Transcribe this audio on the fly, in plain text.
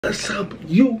What's up,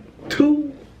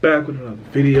 YouTube? Back with another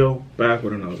video, back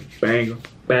with another banger,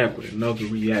 back with another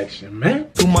reaction,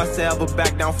 man. To myself, but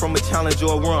back down from a challenge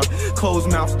or a run. Closed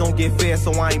mouths don't get fed,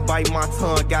 so I ain't bite my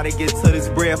tongue. Gotta get to this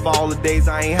bread for all the days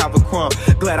I ain't have a crumb.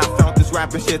 Glad I found this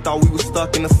rapping shit, thought we was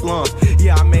stuck in the slums.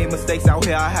 Yeah, I made mistakes out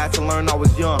here, I had to learn I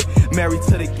was young. Married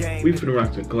to the game. We finna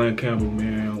rock to Glen Campbell,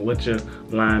 man. Wichita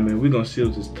Lineman. We gonna see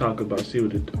what this talk about, see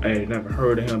what I ain't never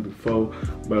heard of him before,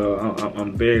 but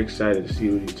I'm very excited to see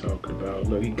what he's talking about.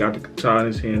 Look, he got the guitar in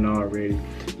his hand already.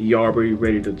 He already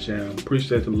ready to jam.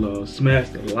 Appreciate the love. Smash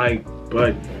the like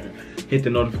button, man. Hit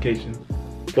the notification.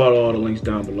 Follow all the links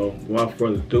down below. Without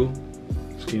further ado,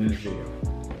 let's get in this video.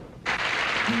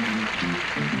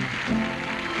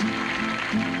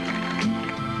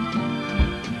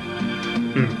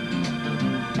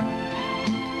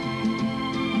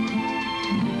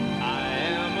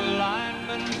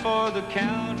 For the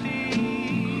county,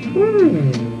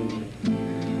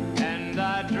 and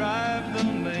I drive the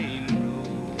main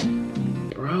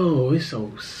road. Bro, it's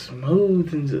so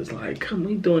smooth and just like, come on,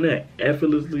 he doing that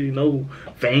effortlessly, no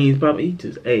veins popping. He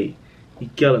just, hey,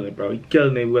 he killing it, bro. He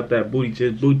killing it with that booty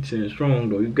chin strong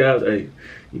though. You guys, hey,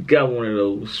 you got one of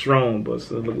those strong, but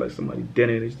it look like somebody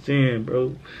dented his chin,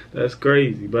 bro. That's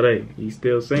crazy, but hey, he's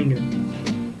still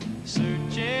singing.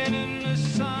 Searching in the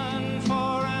sun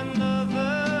for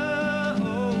another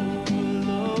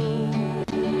overload.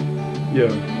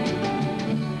 Yeah.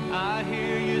 I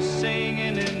hear you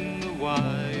singing in the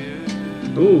wire.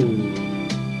 Ooh.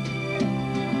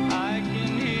 I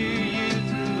can hear you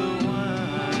through the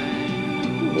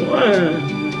wine. What?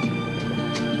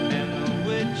 And the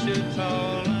Wichita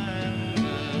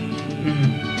Lineman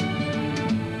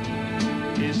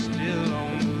is still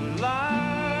on the line.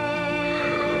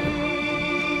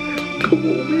 Come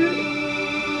on, man.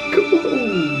 Come on.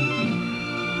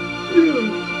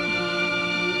 Yeah.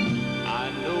 I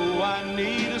know I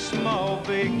need a small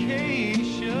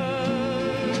vacation.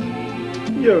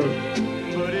 Yeah.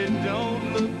 But it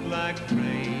don't look like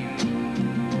rain.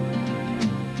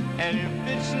 And if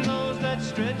it snows, that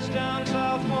stretch down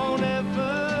south won't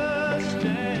ever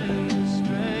stand the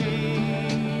strain.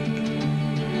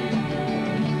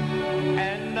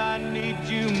 And I need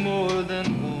you more than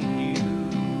want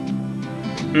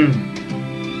you.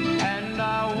 And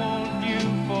I want you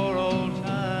for all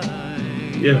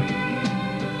time. Yeah.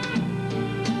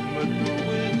 But the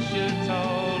Wichita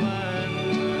Lineman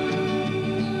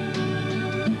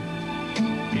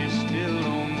is still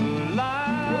on the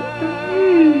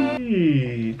line.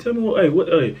 Hey, tell me what,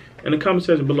 hey, in the comment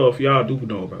section below if y'all do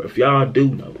know about it. If y'all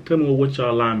do know, tell me what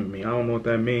y'all lineman mean. I don't know what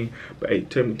that mean, but hey,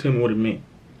 tell me what it mean.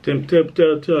 Tell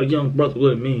a young brother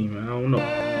what it mean, man. I don't know.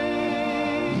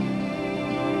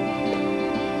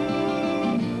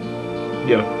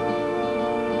 Yeah.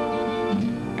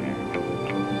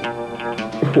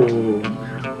 Oh,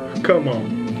 come on.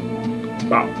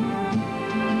 Wow.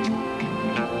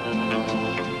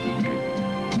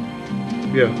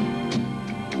 Yeah.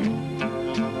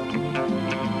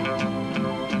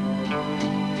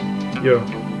 Yeah.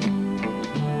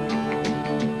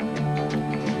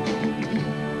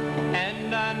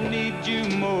 And I need you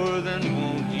more than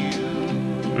want you.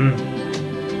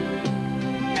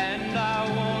 And I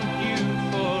want you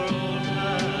for all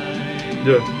time.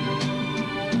 Yeah.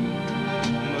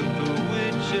 But the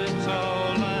Wichita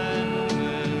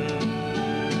Lineman,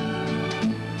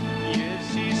 yes,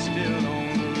 he's still on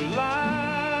the line.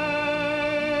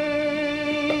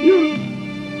 Yeah.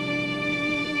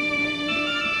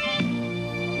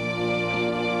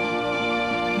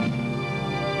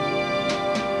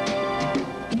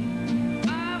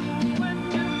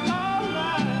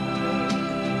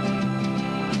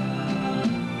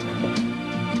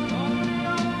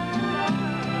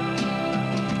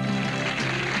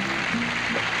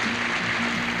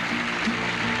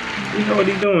 He know what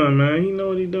he doing, man. He know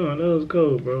what he doing. That was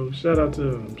cool, bro. Shout out to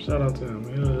him. Shout out to him.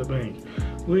 He was a bank.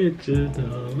 Wichita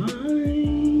Line.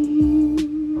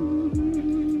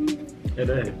 Hey,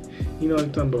 that. You know what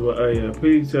I'm talking about? Hey,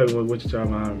 please tell me what Wichita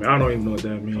Line mean. I don't even know what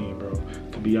that means, bro.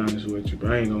 To be honest with you,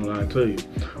 but I ain't gonna lie to you.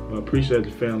 But I appreciate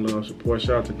the fan love support.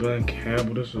 Shout out to Glen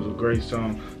Campbell. This was a great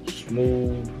song.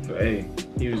 Smooth. Hey,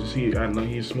 I know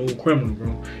he's a smooth criminal,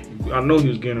 bro. I know he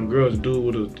was getting them girls to do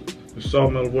with a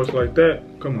soft metal voice like that.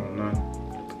 Come on now.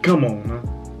 Come on now.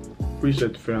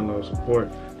 Appreciate the fan love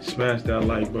support. Smash that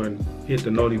like button. Hit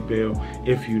the noti bell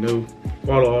if you new.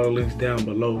 Follow all the links down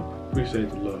below. Appreciate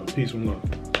the love. Peace and love.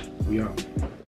 We out.